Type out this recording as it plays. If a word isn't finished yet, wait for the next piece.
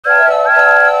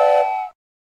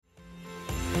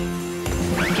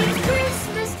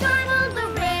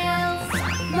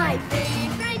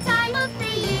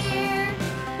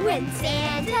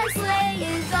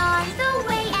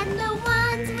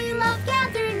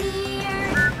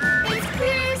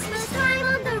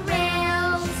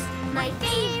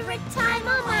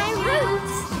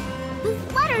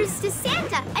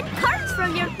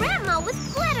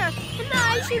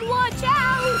should watch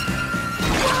out!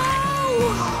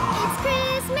 Whoa! It's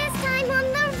Christmas time on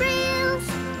the rails.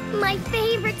 My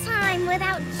favorite time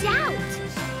without doubt.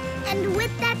 And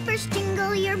with that first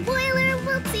jingle, your boiler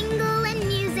will tingle and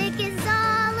music is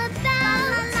all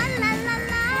about. La la la la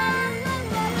la.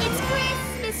 It's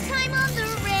Christmas time on the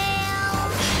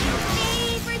rails.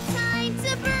 Favorite time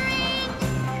to bring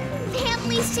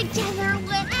families together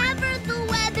whenever the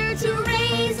weather, to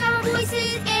raise our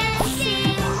voices and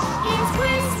sing. It's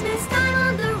Christmas time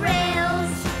on the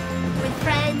rails with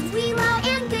friends we love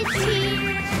and good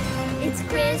cheer. It's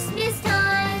Christmas time.